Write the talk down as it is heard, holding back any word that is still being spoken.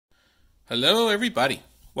Hello, everybody.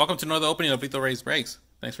 Welcome to another opening of Lethal Race Breaks.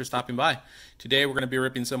 Thanks for stopping by. Today we're going to be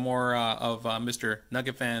ripping some more of Mr.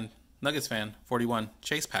 NuggetsFan41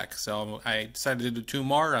 Chase Pack. So I decided to do two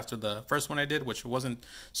more after the first one I did, which wasn't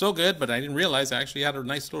so good, but I didn't realize I actually had a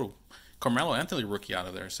nice little Carmelo Anthony rookie out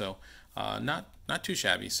of there. So not too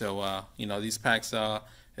shabby. So you know, these packs,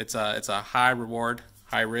 it's a high reward,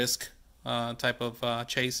 high risk type of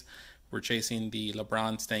chase. We're chasing the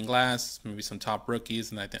LeBron stained glass, maybe some top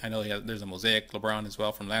rookies, and I know there's a mosaic LeBron as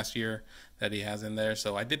well from last year that he has in there.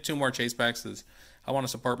 So I did two more chase packs because I want to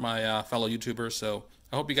support my fellow YouTubers. So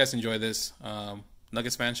I hope you guys enjoy this.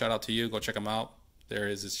 Nuggets fan, shout out to you. Go check him out. There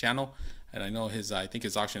is his channel, and I know I think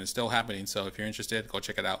his auction is still happening. So if you're interested, go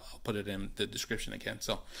check it out. I'll put it in the description again.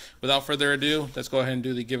 So without further ado, let's go ahead and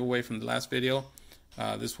do the giveaway from the last video.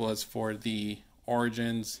 This was for the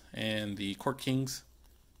Origins and the Court Kings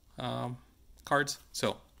cards.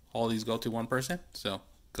 So all these go to one person. So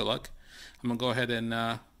good luck. I'm gonna go ahead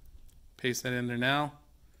and paste that in there now.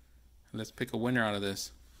 And let's pick a winner out of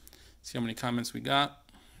this. See how many comments we got.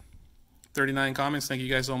 39 comments. Thank you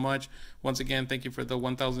guys so much. Once again, thank you for the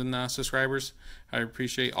 1,000 subscribers. I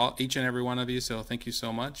appreciate each and every one of you. So thank you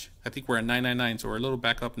so much. I think we're at 999, so we're a little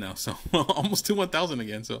back up now. So almost to 1,000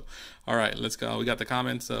 again. So all right, let's go. We got the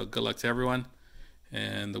comments. So good luck to everyone.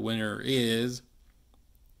 And the winner is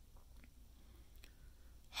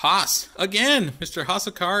Haas again, Mr. Haas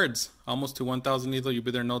of Cards. Almost to 1,000 either. You'll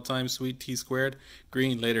be there in no time. Sweet T squared.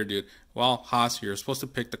 Green later, dude. Well, Haas, you're supposed to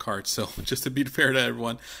pick the cards. So just to be fair to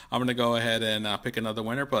everyone, I'm gonna go ahead and pick another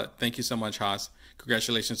winner. But thank you so much, Haas.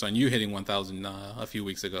 Congratulations on you hitting 1,000 a few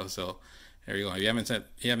weeks ago. So there you go. If you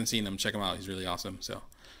haven't seen him, check him out. He's really awesome. So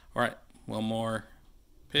all right, one more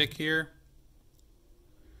pick here.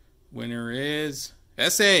 Winner is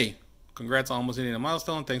SA. Congrats on almost hitting a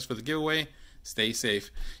milestone. Thanks for the giveaway. Stay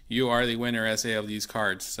safe. You are the winner, SA, of these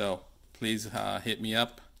cards. So please hit me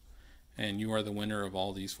up, and you are the winner of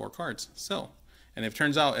all these 4 cards. So, and if it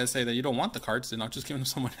turns out, SA, that you don't want the cards, then I'll just give them to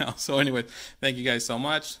someone else. So anyway, thank you guys so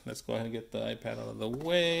much. Let's go ahead and get the iPad out of the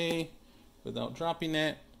way without dropping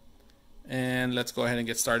it. And let's go ahead and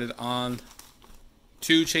get started on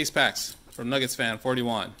 2 chase packs from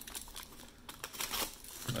NuggetsFan41.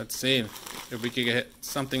 Let's see if we can get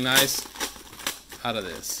something nice out of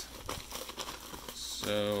this.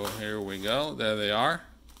 So here we go. There they are.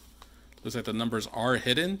 Looks like the numbers are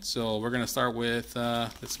hidden. So we're going to start with,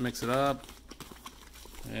 let's mix it up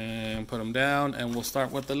and put them down. And we'll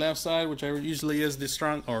start with the left side, which usually is the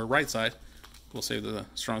strong, or right side. We'll save the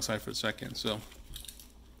strong side for a second. So,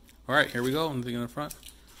 all right, here we go. Anything in the front.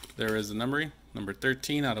 There is the numbering, number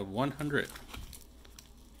 13 out of 100.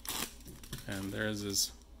 And there's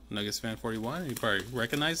this NuggetsFan41. You probably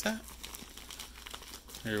recognize that.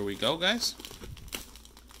 Here we go, guys.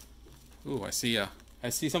 Ooh, I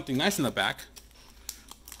see something nice in the back.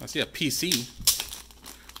 I see a PC.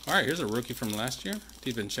 All right, here's a rookie from last year,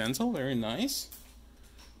 DiVincenzo. Very nice.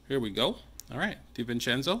 Here we go. All right,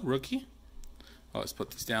 DiVincenzo, rookie. Oh, let's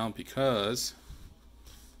put these down because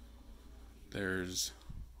there's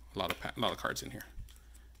a lot of cards in here.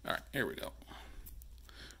 All right, here we go.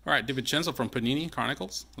 All right, DiVincenzo from Panini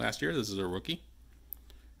Chronicles last year. This is a rookie.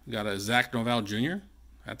 We got a Zach Novell Jr.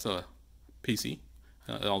 That's a PC.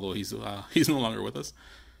 Although he's no longer with us.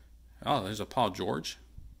 Oh, there's a Paul George,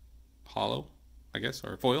 hollow, I guess,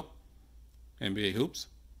 or foil. NBA hoops.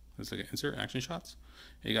 There's like an insert action shots.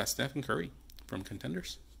 And you got Stephen Curry from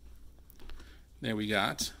Contenders. Then we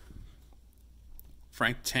got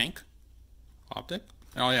Frank Tank optic.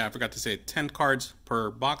 Oh yeah, I forgot to say 10 cards per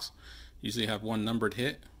box. Usually have one numbered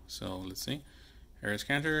hit. So let's see. Harris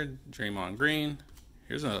Cantor, Draymond Green.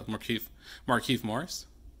 Here's a Markieff Morris.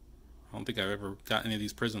 I don't think I've ever got any of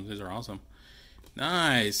these prisms. These are awesome.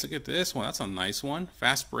 Nice. Look at this one. That's a nice one.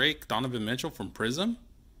 Fast break. Donovan Mitchell from Prism.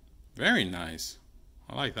 Very nice.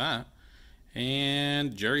 I like that.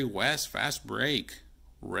 And Jerry West. Fast break.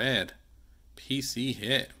 Red. PC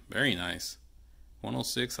hit. Very nice.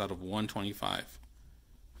 106 out of 125.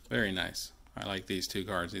 Very nice. I like these 2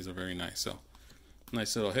 cards. These are very nice. So,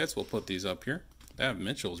 nice little hits. We'll put these up here. That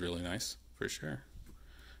Mitchell is really nice. For sure.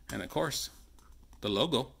 And, of course, the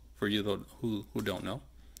logo. For you who don't know,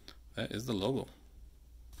 that is the logo.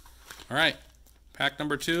 All right, pack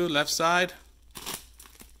number 2, left side.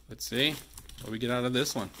 Let's see what we get out of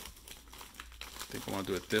this one. I think I want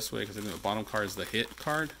to do it this way because I think the bottom card is the hit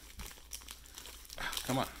card.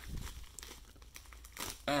 Come on.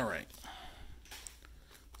 All right.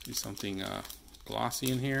 Do something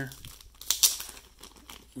glossy in here.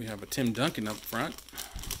 We have a Tim Duncan up front.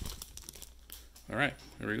 All right,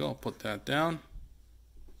 here we go. Put that down.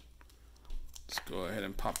 Let's go ahead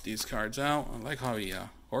and pop these cards out. I like how he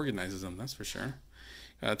organizes them, that's for sure.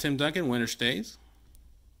 Tim Duncan, Winter Stays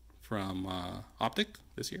from Optic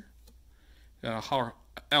this year. Al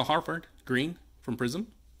Harford, Green from Prism.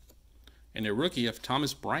 And a rookie of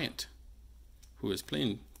Thomas Bryant, who is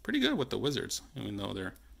playing pretty good with the Wizards, even though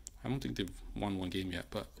I don't think they've won one game yet,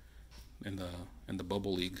 but in the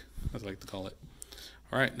bubble league, as I like to call it.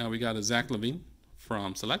 All right, now we got a Zach LaVine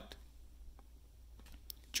from Select.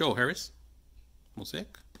 Joe Harris,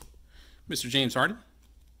 Mosaic. Mr. James Harden.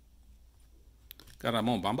 Got a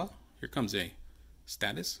Mo Bamba. Here comes a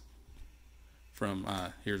Status from,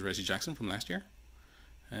 here's Reggie Jackson from last year.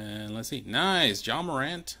 And let's see, nice, Ja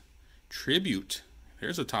Morant Tribute.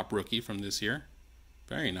 There's a top rookie from this year.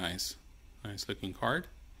 Very nice. Nice looking card.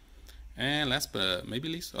 And last but maybe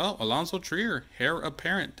least, oh, Alonzo Trier, Heir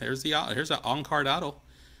Apparent. Here's an on-card auto.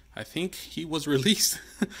 I think he was released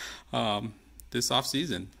this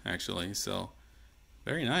off-season, actually. So,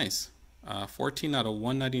 very nice. 14 out of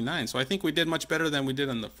 199. So I think we did much better than we did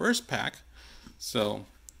in the first pack. So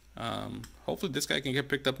hopefully this guy can get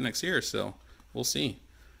picked up next year. So we'll see.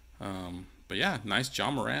 But yeah, nice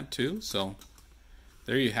Ja Morant too. So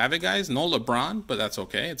there you have it, guys. No LeBron, but that's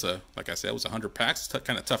okay. It's like I said, it was 100 packs. It's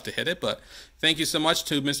kind of tough to hit it, but thank you so much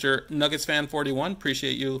to Mr. NuggetsFan41.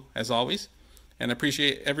 Appreciate you as always, and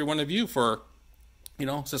appreciate every one of you for,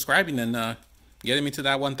 subscribing and getting me to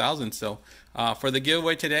that 1,000. So for the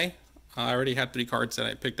giveaway today, I already had 3 cards that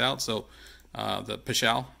I picked out. So the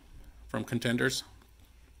Pashal from Contenders,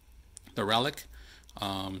 the Relic.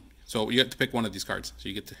 So you have to pick one of these cards. So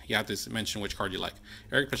you have to mention which card you like.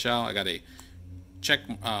 Eric Pashal. I got a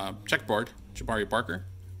checkboard, Jabari Parker,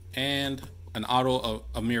 and an auto of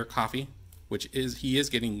Amir Coffee, which he is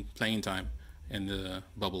getting playing time in the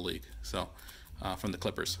bubble league. So from the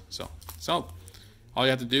Clippers. So all you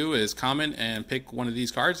have to do is comment and pick one of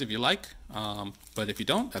these cards if you like. But if you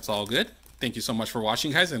don't, that's all good. Thank you so much for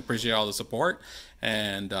watching, guys, and appreciate all the support.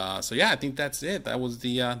 And so yeah, I think that's it. That was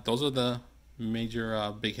those are the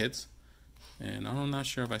major big hits. And I'm not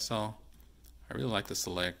sure if I really like the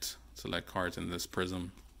select cards in this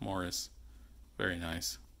Prism Morris. Very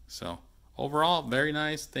nice. So overall, very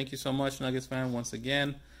nice. Thank you so much, Nuggets fan, once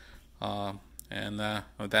again. And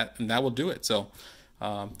that will do it. So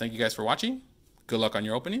thank you guys for watching. Good luck on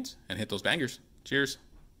your openings and hit those bangers. Cheers.